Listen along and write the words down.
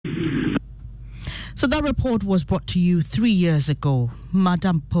So that report was brought to you 3 years ago.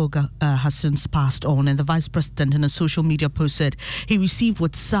 Madame Poga has since passed on, and the Vice President in a social media post said he received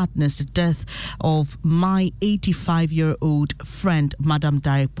with sadness the death of my 85-year-old friend, Madame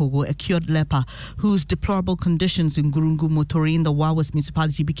Dare Pogo, a cured leper whose deplorable conditions in Gurungu Motori in the Wawes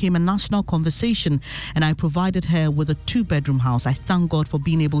municipality became a national conversation, and I provided her with a 2-bedroom house. I thank God for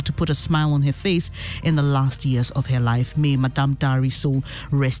being able to put a smile on her face in the last years of her life. May Madame Dare's soul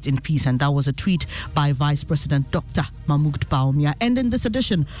rest in peace. And that was a tweet by Vice President Dr. Mahmoud Bawumia. Ending this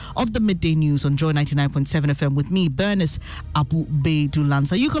edition of the Midday News on Joy 99.7 FM with me, Bernice Abu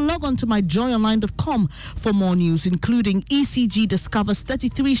Beidulansa. You can log on to myjoyonline.com for more news, including ECG discovers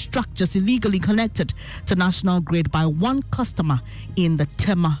 33 structures illegally connected to national grid by one customer in the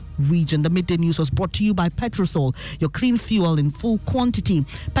Tema region. The Midday News was brought to you by Petrosol, your clean fuel in full quantity.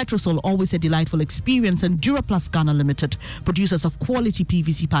 Petrosol, always a delightful experience, and Duraplus Ghana Limited, producers of quality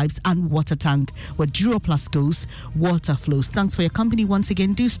PVC pipes and water tank. Where Duraplus goes, water flows. Thanks for your company once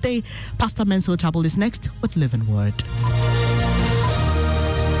again. Do stay. Pastor Menso Trouble is next with Living Word.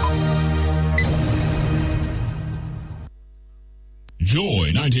 Joy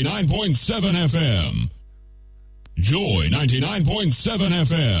 99.7 FM. Joy 99.7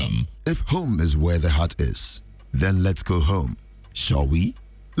 FM. If home is where the heart is, then let's go home, shall we?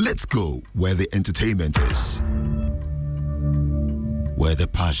 Let's go where the entertainment is, where the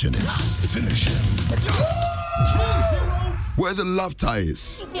passion is, where the laughter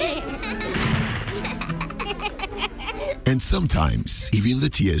is, and sometimes even the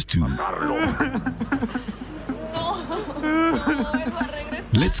tears too.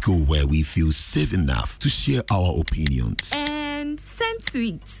 Let's go where we feel safe enough to share our opinions. And send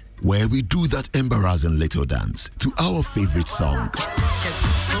tweets. Where we do that embarrassing little dance to our favorite song.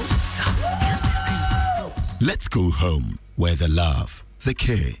 Let's go home where the love, the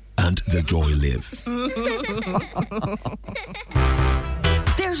care, and the joy live.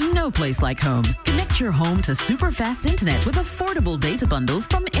 There's no place like home. Connect your home to super fast internet with affordable data bundles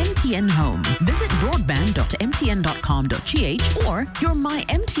from MTN Home. Visit broadband.mtn.com.gh or your My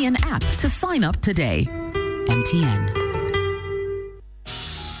MTN app to sign up today. MTN.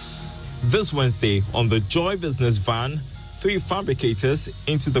 This Wednesday on the Joy Business Van, 3 fabricators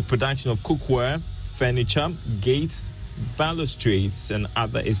into the production of cookware, furniture, gates, balustrades, and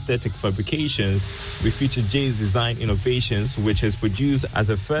other aesthetic fabrications. We feature Jay's Design Innovations, which has produced as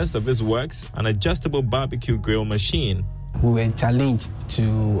a first of its works an adjustable barbecue grill machine. We were challenged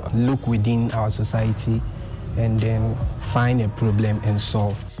to look within our society and then find a problem and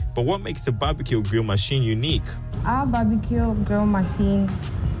solve. But what makes the barbecue grill machine unique? Our barbecue grill machine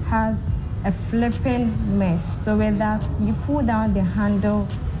has a flipping mesh, so with that you pull down the handle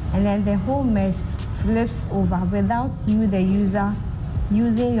and then the whole mesh flips over without you, the user,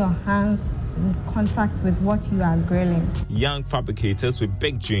 using your hands in contact with what you are grilling. Young fabricators with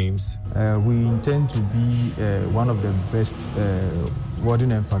big dreams. We intend to be one of the best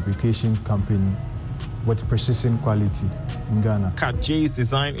welding and fabrication company with precision quality in Ghana. Catch Jay's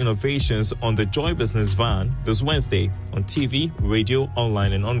Design Innovations on the Joy Business Van this Wednesday on TV, radio,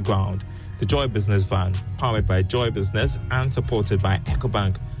 online, and on ground. The Joy Business Van, powered by Joy Business and supported by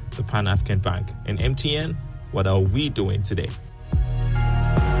EcoBank, the Pan-African Bank, and MTN. What are we doing today?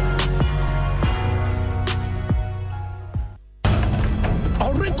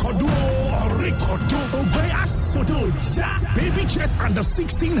 Baby Jet Under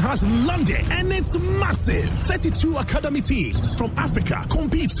 16 has landed, and it's massive. 32 academy teams from Africa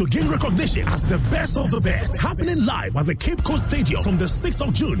compete to gain recognition as the best of the best. Happening live at the Cape Coast Stadium from the 6th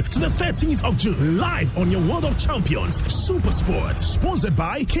of June to the 13th of June. Live on your World of Champions Super Sport. Sponsored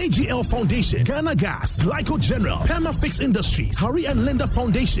by KGL Foundation, Ghana Gas, Lyco General, Permafix Industries, Harry and Linda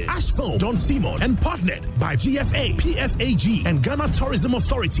Foundation, Ashford, Don Simon, and partnered by GFA, PFAG, and Ghana Tourism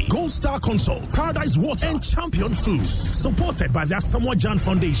Authority, Gold Star Consult, Paradise Water, and Champion Foods. Supported by the Samoa Jan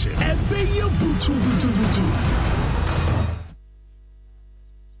Foundation. Joy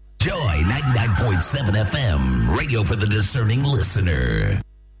 99.7 FM, radio for the discerning listener.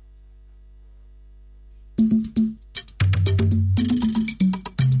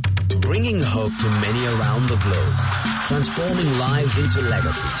 Bringing hope to many around the globe, transforming lives into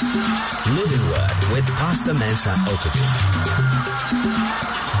legacy. Living Word with Pastor Mensa Otabil.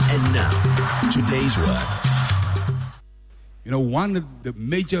 And now, today's word. You know, one of the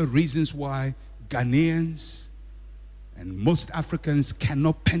major reasons why Ghanaians and most Africans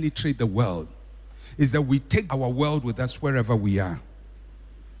cannot penetrate the world is that we take our world with us wherever we are.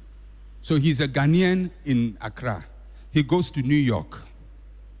 So he's a Ghanaian in Accra. He goes to New York.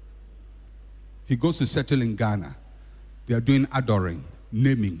 He goes to settle in Ghana. They are doing adoring,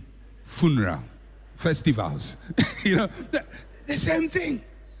 naming, funeral, festivals. The same thing.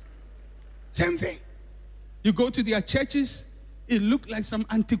 Same thing. You go to their churches, it looks like some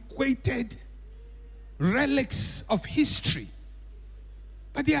antiquated relics of history.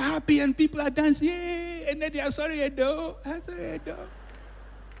 But they are happy and people are dancing, yay, and then they are sorry, Edo.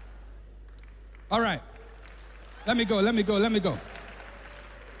 All right. Let me go.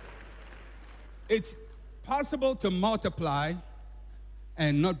 It's possible to multiply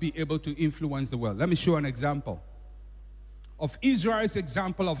and not be able to influence the world. Let me show an example of Israel's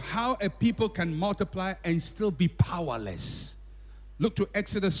example of how a people can multiply and still be powerless. Look to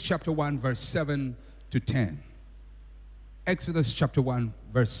Exodus chapter 1, verse 7 to 10. Exodus chapter 1,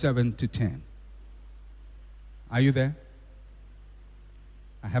 verse 7 to 10. Are you there?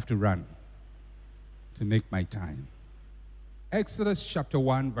 I have to run to make my time. Exodus chapter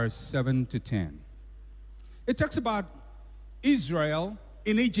 1, verse 7 to 10. It talks about Israel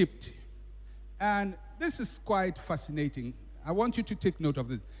in Egypt. And this is quite fascinating. I want you to take note of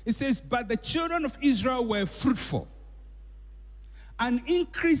this. It says, but the children of Israel were fruitful and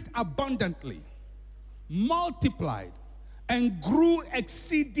increased abundantly, multiplied, and grew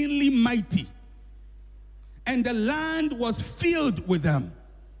exceedingly mighty. And the land was filled with them.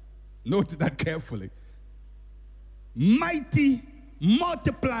 Note that carefully. Mighty,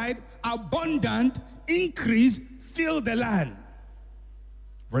 multiplied, abundant, increased, filled the land.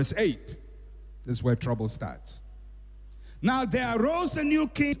 Verse 8. This is where trouble starts. Now there arose a new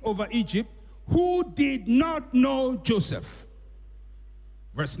king over Egypt who did not know Joseph.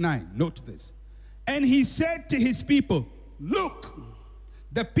 Verse 9. Note this. And he said to his people, look,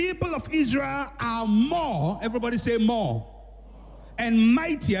 the people of Israel are more, everybody say more, and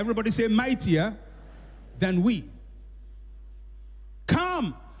mightier, everybody say mightier, than we.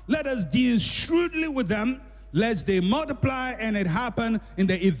 Come, let us deal shrewdly with them, lest they multiply and it happen in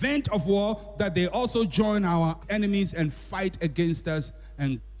the event of war that they also join our enemies and fight against us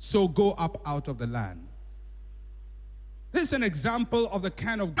and so go up out of the land. This is an example of the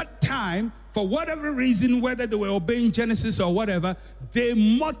kind of time, for whatever reason, whether they were obeying Genesis or whatever, they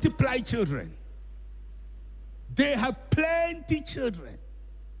multiply children. They have plenty children.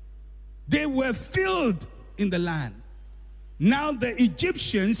 They were filled in the land. Now the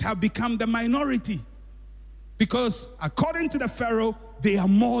Egyptians have become the minority because according to the Pharaoh, they are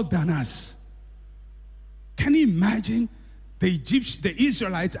more than us. Can you imagine? The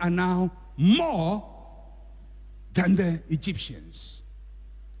Israelites are now more than the Egyptians.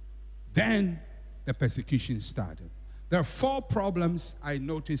 Then the persecution started. There are 4 problems I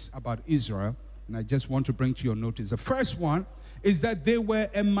noticed about Israel, and I just want to bring to your notice. The first one is that they were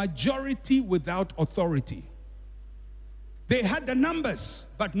a majority without authority. They had the numbers,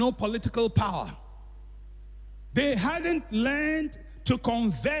 but no political power. They hadn't learned to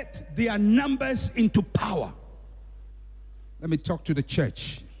convert their numbers into power. Let me talk to the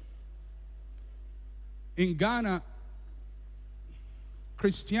church. In Ghana,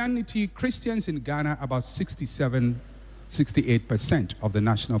 Christians in Ghana, about 68% of the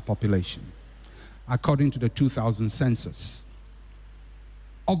national population, according to the 2000 census.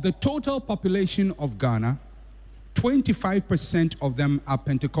 Of the total population of Ghana, 25% of them are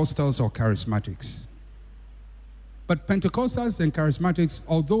Pentecostals or Charismatics. But Pentecostals and Charismatics,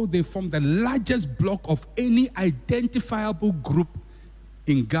 although they form the largest block of any identifiable group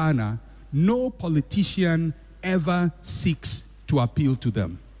in Ghana, no politician ever seeks to appeal to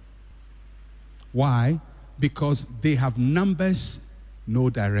them. Why? Because they have numbers, no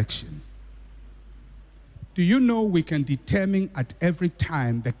direction. Do you know we can determine at every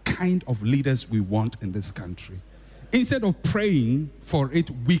time the kind of leaders we want in this country? Instead of praying for it,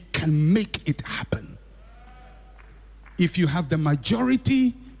 we can make it happen. If you have the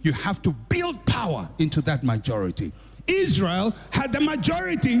majority, you have to build power into that majority. Israel had the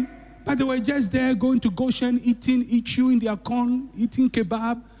majority. By the way, just there going to Goshen, eating, chewing their corn, eating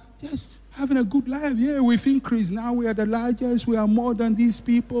kebab, just having a good life. Yeah, we've increased. Now we are the largest. We are more than these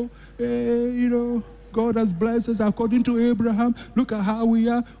people. God has blessed us according to Abraham. Look at how we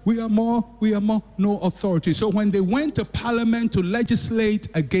are. We are more. No authority. So when they went to parliament to legislate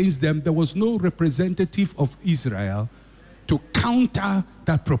against them, there was no representative of Israel to counter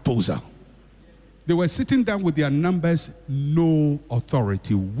that proposal. They were sitting down with their numbers, no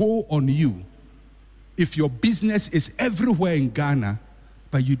authority. Woe on you if your business is everywhere in Ghana,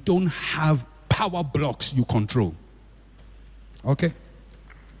 but you don't have power blocks you control. Okay?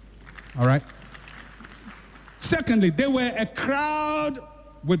 All right? Secondly, they were a crowd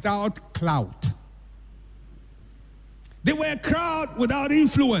without clout. They were a crowd without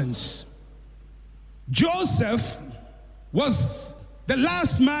influence. Joseph was The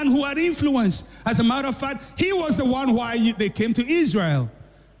last man who had influence. As a matter of fact, he was the one why they came to Israel.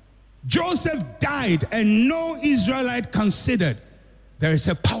 Joseph died and no Israelite considered, there is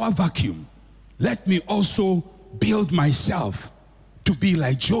a power vacuum. Let me also build myself to be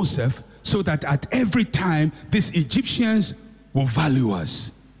like Joseph so that at every time these Egyptians will value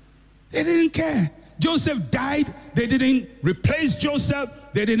us. They didn't care. Joseph died. They didn't replace Joseph.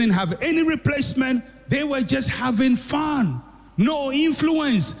 They didn't have any replacement. They were just having fun. No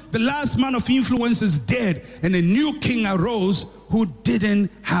influence. The last man of influence is dead, and a new king arose who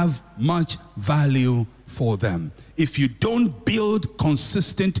didn't have much value for them. If you don't build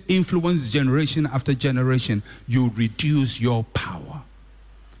consistent influence generation after generation, you reduce your power.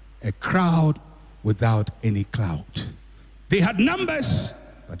 A crowd without any clout. They had numbers,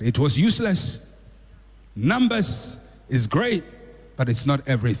 but it was useless. Numbers is great, but it's not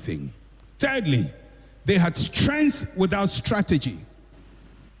everything. Thirdly, they had strength without strategy.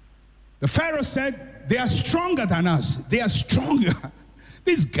 The Pharaoh said, they are stronger than us. They are stronger.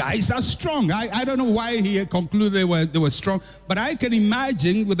 These guys are strong. I don't know why he concluded they were strong, but I can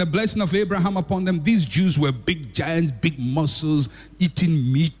imagine with the blessing of Abraham upon them, these Jews were big giants, big muscles,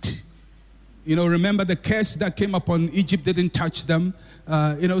 eating meat. Remember the curse that came upon Egypt didn't touch them.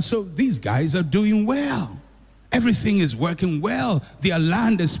 So these guys are doing well. Everything is working well. Their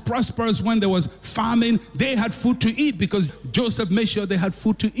land is prosperous. When there was famine, they had food to eat because Joseph made sure they had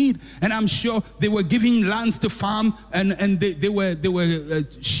food to eat. And I'm sure they were giving lands to farm, and they were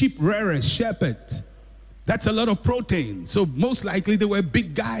sheep rearers, shepherds. That's a lot of protein. So most likely they were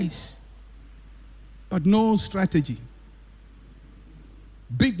big guys, but no strategy.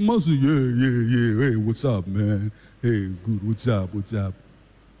 Big muscle, yeah. Hey, what's up, man? Hey, good. What's up?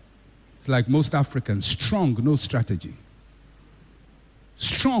 It's like most Africans, strong, no strategy.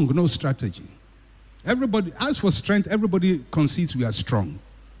 Strong, no strategy. Everybody, as for strength, everybody concedes we are strong.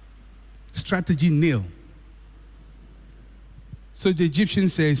 Strategy, nil. So the Egyptian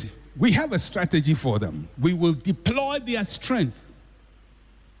says, we have a strategy for them. We will deploy their strength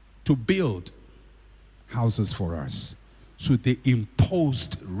to build houses for us. So they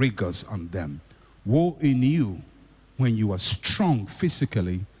imposed rigors on them. Woe in you when you are strong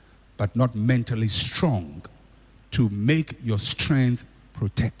physically, but not mentally strong to make your strength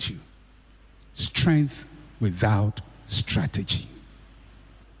protect you. Strength without strategy.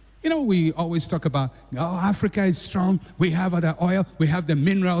 We always talk about, Africa is strong, we have the oil, we have the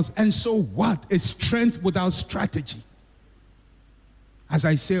minerals, and so what? Is strength without strategy. As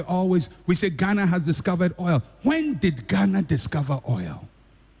I say always, we say Ghana has discovered oil. When did Ghana discover oil?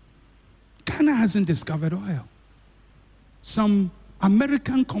 Ghana hasn't discovered oil. Some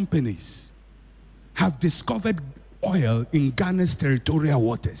American companies have discovered oil in Ghana's territorial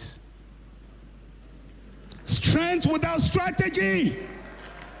waters. Strength without strategy.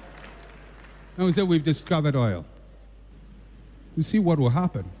 And we say we've discovered oil. You see what will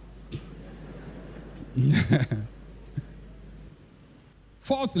happen.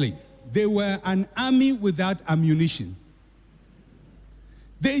 Fourthly, they were an army without ammunition.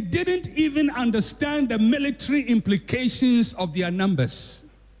 They didn't even understand the military implications of their numbers.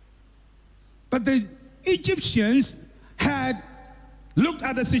 But the Egyptians had looked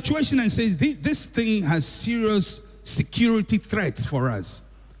at the situation and said, this thing has serious security threats for us.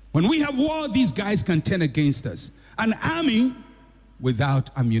 When we have war, these guys can turn against us. An army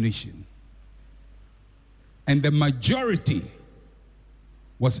without ammunition. And the majority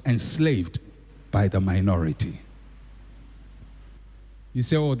was enslaved by the minority. You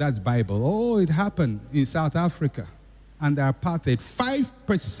say, oh, that's Bible. Oh, it happened in South Africa under apartheid.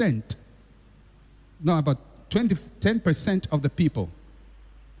 5%, no, about 10% of the people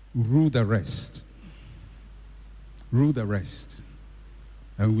rule the rest. Rule the rest.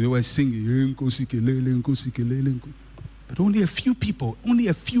 And we were singing, but only a few people, only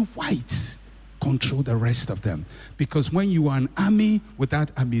a few whites control the rest of them. Because when you are an army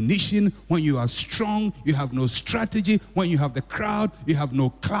without ammunition, when you are strong, you have no strategy. When you have the crowd, you have no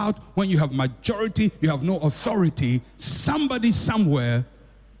clout. When you have majority, you have no authority. Somebody somewhere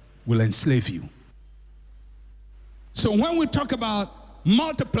will enslave you. So when we talk about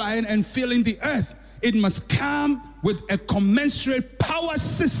multiplying and filling the earth, it must come with a commensurate power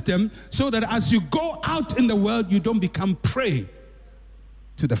system so that as you go out in the world, you don't become prey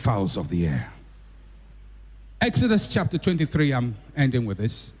to the fowls of the air. Exodus chapter 23, I'm ending with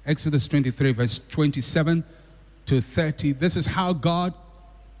this. Exodus 23, verse 27 to 30. This is how God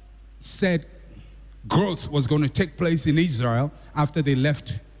said growth was going to take place in Israel after they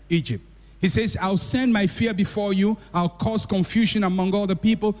left Egypt. He says, I'll send my fear before you. I'll cause confusion among all the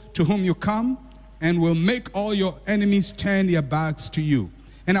people to whom you come. and will make all your enemies turn their backs to you.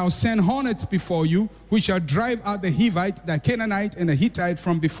 And I'll send hornets before you, which shall drive out the Hivite, the Canaanite, and the Hittite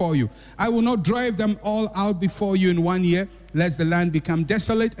from before you. I will not drive them all out before you in 1 year, lest the land become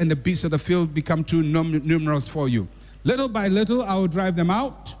desolate and the beasts of the field become too numerous for you. Little by little I will drive them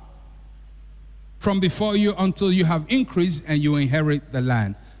out from before you until you have increased and you inherit the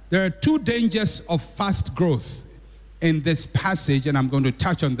land. There are two dangers of fast growth in this passage, and I'm going to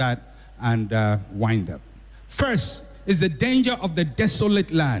touch on that and wind up. First is the danger of the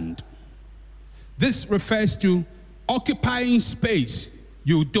desolate land. This refers to occupying space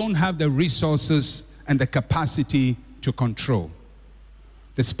you don't have the resources and the capacity to control.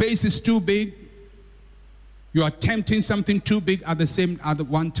 The space is too big. You are attempting something too big at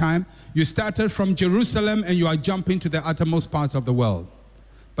one time. You started from Jerusalem and you are jumping to the uttermost parts of the world.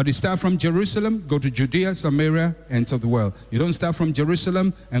 But you start from Jerusalem, go to Judea, Samaria, ends of the world. You don't start from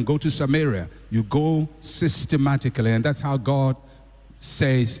Jerusalem and go to Samaria. You go systematically, and that's how God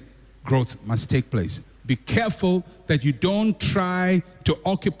says growth must take place. Be careful that you don't try to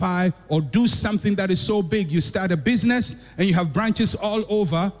occupy or do something that is so big. You start a business and you have branches all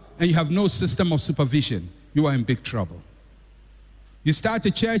over and you have no system of supervision. You are in big trouble. You start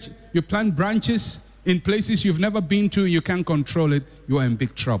a church, you plant branches in places you've never been to, you can't control it, you are in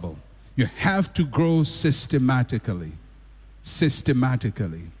big trouble. You have to grow systematically.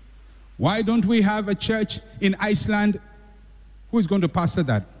 Systematically. Why don't we have a church in Iceland? Who is going to pastor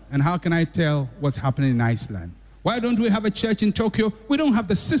that? And how can I tell what's happening in Iceland? Why don't we have a church in Tokyo? We don't have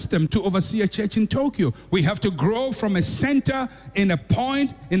the system to oversee a church in Tokyo. We have to grow from a center, in a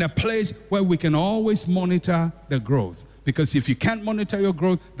point, in a place where we can always monitor the growth. Because if you can't monitor your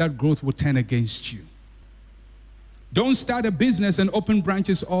growth, that growth will turn against you. Don't start a business and open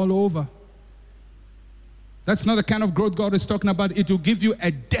branches all over. That's not the kind of growth God is talking about. It will give you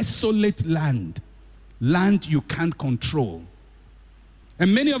a desolate land. Land you can't control.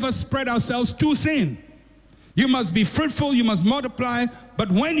 And many of us spread ourselves too thin. You must be fruitful, you must multiply,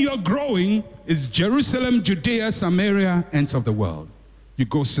 but when you're growing, it's Jerusalem, Judea, Samaria, ends of the world. You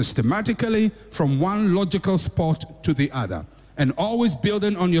go systematically from one logical spot to the other, and always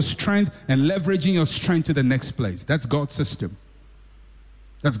building on your strength and leveraging your strength to the next place. That's God's system.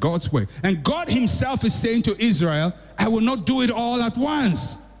 That's God's way. And God himself is saying to Israel, I will not do it all at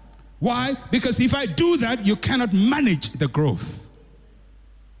once. Why? Because if I do that, you cannot manage the growth.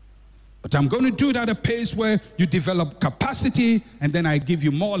 But I'm going to do it at a pace where you develop capacity, and then I give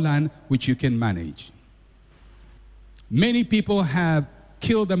you more land which you can manage. Many people have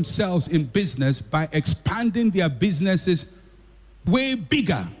killed themselves in business by expanding their businesses way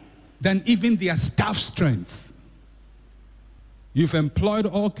bigger than even their staff strength. You've employed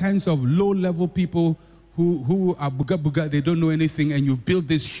all kinds of low-level people who are buga, they don't know anything, and you've built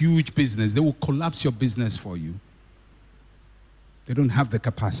this huge business. They will collapse your business for you. They don't have the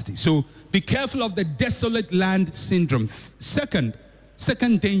capacity. So be careful of the desolate land syndrome. Second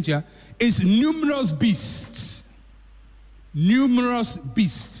danger is numerous beasts. Numerous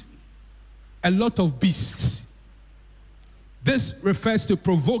beasts. A lot of beasts. This refers to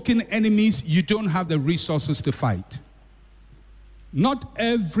provoking enemies you don't have the resources to fight. Not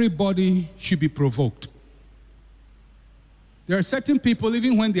everybody should be provoked. There are certain people,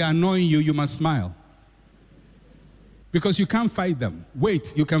 even when they are annoying you, you must smile. Because you can't fight them.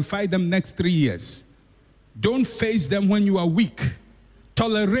 Wait, you can fight them next 3 years. Don't face them when you are weak.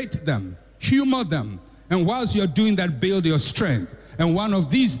 Tolerate them, humor them, and whilst you're doing that, build your strength. And one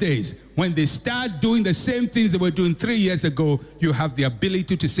of these days, when they start doing the same things they were doing 3 years ago, you have the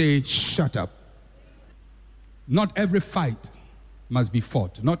ability to say, shut up. Not every fight must be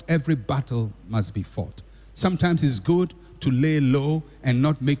fought. Not every battle must be fought. Sometimes it's good to lay low and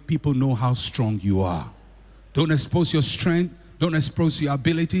not make people know how strong you are. Don't expose your strength. Don't expose your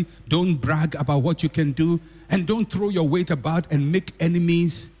ability. Don't brag about what you can do. And don't throw your weight about and make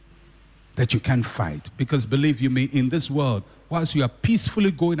enemies that you can't fight. Because believe you me, in this world, whilst you are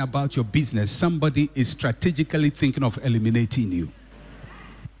peacefully going about your business, somebody is strategically thinking of eliminating you.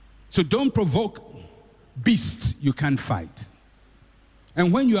 So don't provoke beasts you can't fight.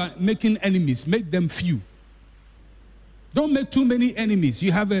 And when you are making enemies, make them few. Don't make too many enemies.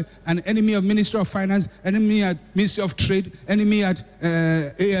 You have an enemy of Ministry of Finance, enemy at Ministry of Trade, enemy at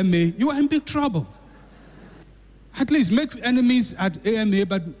AMA. You are in big trouble. At least make enemies at AMA,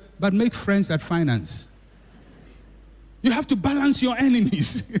 but make friends at Finance. You have to balance your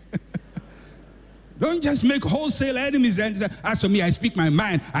enemies. Don't just make wholesale enemies and say, as for me, I speak my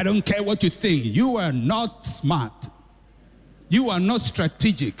mind. I don't care what you think. You are not smart. You are not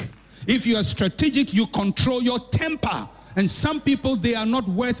strategic. If you are strategic, you control your temper. And some people, they are not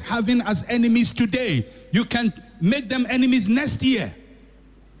worth having as enemies today. You can make them enemies next year.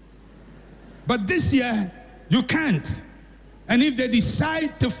 But this year, you can't. And if they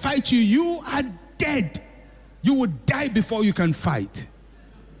decide to fight you, you are dead. You will die before you can fight.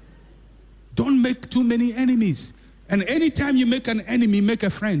 Don't make too many enemies. And anytime you make an enemy, make a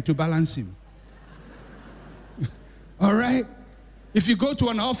friend to balance him. All right? If you go to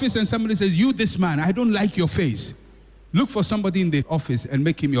an office and somebody says, you this man, I don't like your face. Look for somebody in the office and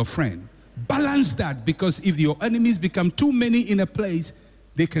make him your friend. Balance that, because if your enemies become too many in a place,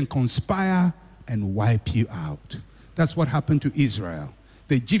 they can conspire and wipe you out. That's what happened to Israel.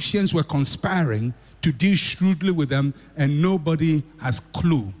 The Egyptians were conspiring to deal shrewdly with them, and nobody has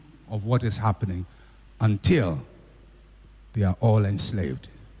clue of what is happening until they are all enslaved.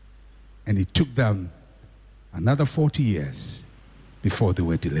 And it took them another 40 years before they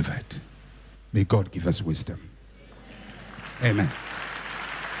were delivered. May God give us wisdom. Amen.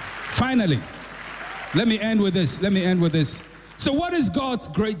 Finally, let me end with this. So what is God's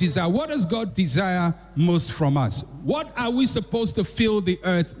great desire? What does God desire most from us? What are we supposed to fill the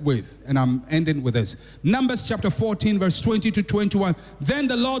earth with? And I'm ending with this. Numbers chapter 14, verse 20 to 21. Then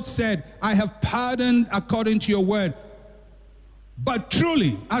the Lord said, I have pardoned according to your word. But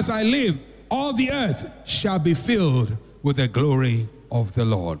truly, as I live, all the earth shall be filled with the glory of the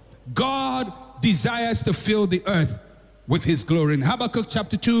Lord. God desires to fill the earth with his glory. In Habakkuk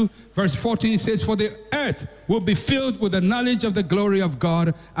chapter 2, verse 14, it says, for the earth will be filled with the knowledge of the glory of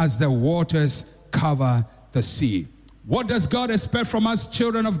God as the waters cover the sea. What does God expect from us,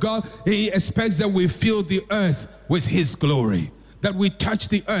 children of God? He expects that we fill the earth with his glory, that we touch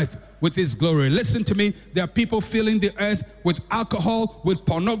the earth with his glory. Listen to me, there are people filling the earth with alcohol, with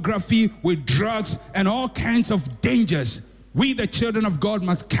pornography, with drugs, and all kinds of dangers. We, the children of God,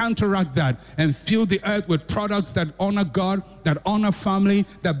 must counteract that and fill the earth with products that honor God, that honor family,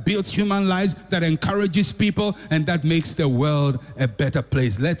 that builds human lives, that encourages people, and that makes the world a better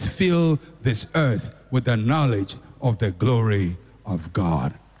place. Let's fill this earth with the knowledge of the glory of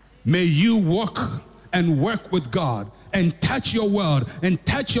God. May you walk and work with God and touch your world and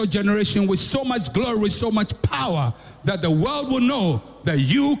touch your generation with so much glory, with so much power, that the world will know that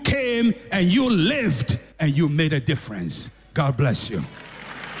you came and you lived and you made a difference. God bless you.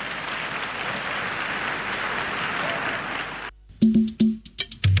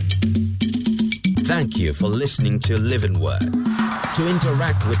 Thank you for listening to Living Word. To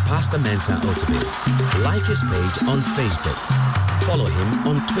interact with Pastor Mensa Otabil, like his page on Facebook. Follow him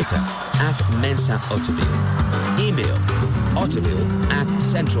on Twitter @Mensa Otabil. Email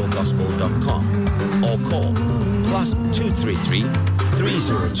otabil@centralgospel.com or call +233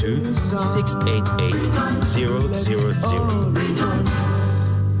 302 688 000.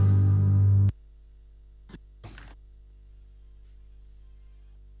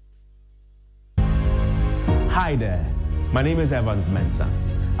 Hi there, my name is Evans Mensah.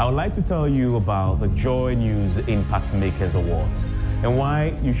 I would like to tell you about the Joy News Impact Makers Awards and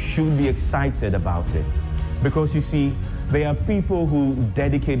why you should be excited about it. Because you see, there are people who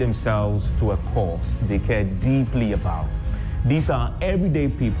dedicate themselves to a cause they care deeply about. These are everyday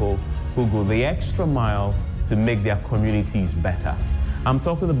people who go the extra mile to make their communities better. I'm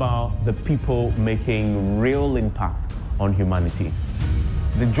talking about the people making real impact on humanity.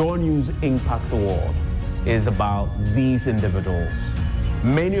 The Joy News Impact Award is about these individuals.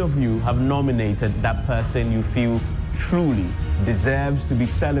 Many of you have nominated that person you feel truly deserves to be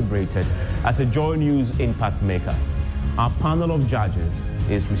celebrated as a Joy News Impact Maker. Our panel of judges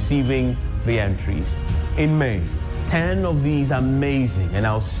is receiving the entries. In May, 10 of these amazing and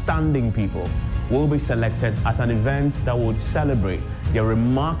outstanding people will be selected at an event that would celebrate their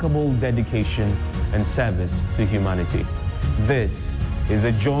remarkable dedication and service to humanity. This is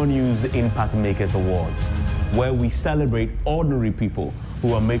the Joy News Impact Makers Awards, where we celebrate ordinary people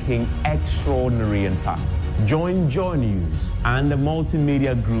who are making extraordinary impact. Join Joy News and the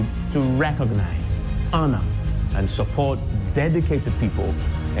Multimedia Group to recognize, honor, and support dedicated people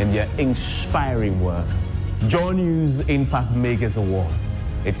and their inspiring work. Joy News Impact Makers Awards.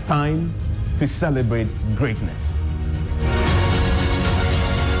 It's time to celebrate greatness.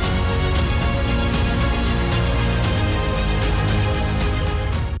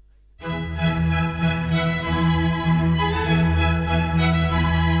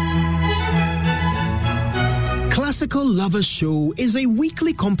 Classical Lovers Show is a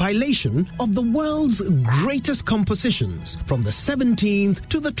weekly compilation of the world's greatest compositions from the 17th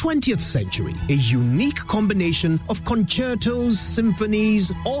to the 20th century. A unique combination of concertos,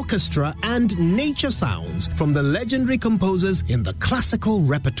 symphonies, orchestra, and nature sounds from the legendary composers in the classical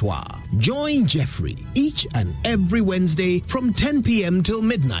repertoire. Join Jeffrey each and every Wednesday from 10 p.m. till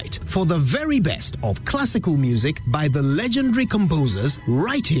midnight for the very best of classical music by the legendary composers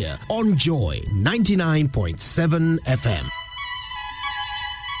right here on Joy 99.7 FM.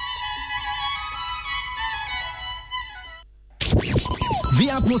 The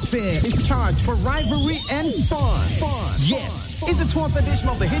atmosphere is charged for rivalry and fun. Yes, it's the 12th edition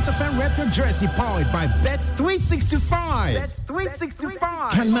of the Hits FM Rep Your Jersey powered by Bet365.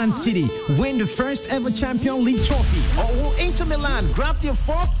 Can Man City win the first ever Champions League trophy? Or will Inter Milan grab their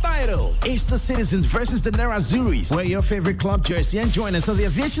 4th title? It's the Citizens versus the Nerazzurris. Wear your favorite club jersey and join us at the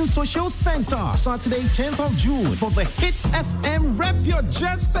Aviation Social Center Saturday, 10th of June for the Hits FM Rep Your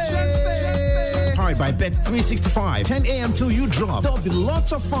Jersey. Powered by Bet365. 10 a.m. till you drop. There'll be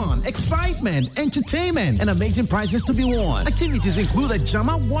lots of fun, excitement, entertainment, and amazing prizes to be won. Activities include a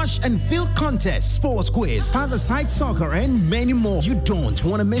Jama Wash and Field contest, sports quiz, five-a-side soccer, and many more. You don't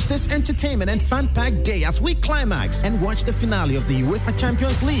want to miss this entertainment and fan-packed day as we climax and watch the finale of the UEFA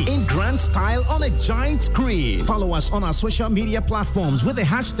Champions League in grand style on a giant screen. Follow us on our social media platforms with the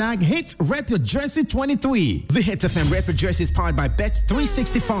hashtag HitsRepYourJersey23. The Hits FM Rep Your Jersey is powered by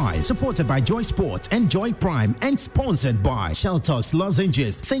Bet365, supported by Joy Sport and Joy Prime, and sponsored by Shell Talks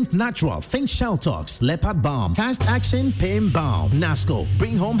Lozenges, Think Natural, Think Shell Talks, Leopard Balm, Fast Action Pain Balm, Nasco,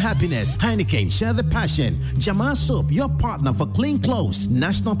 Bring Home Happiness, Heineken, Share the Passion, Jamal Soap, your partner for clean clothes,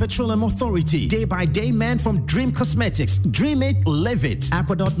 National Petroleum Authority, Day by Day Man from Dream Cosmetics, Dream It, Live It,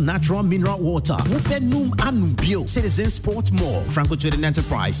 Aquadot Natural Mineral Water, Wupenum Anubio, Citizen Sports Mall, Franco Trading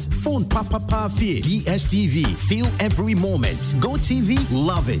Enterprise, Phone Papa Fee, DSTV, feel every moment, Go TV,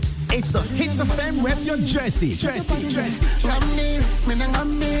 love it. It's the Hits FM Rep Your Jersey.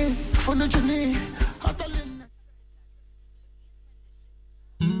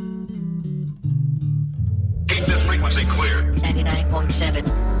 Keep the frequency clear.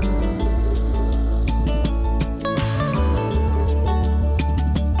 99.7.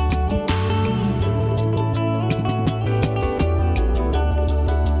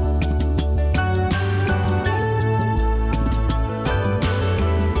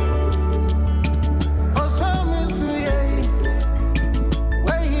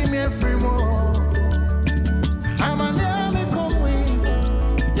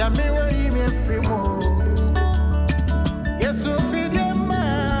 I'm a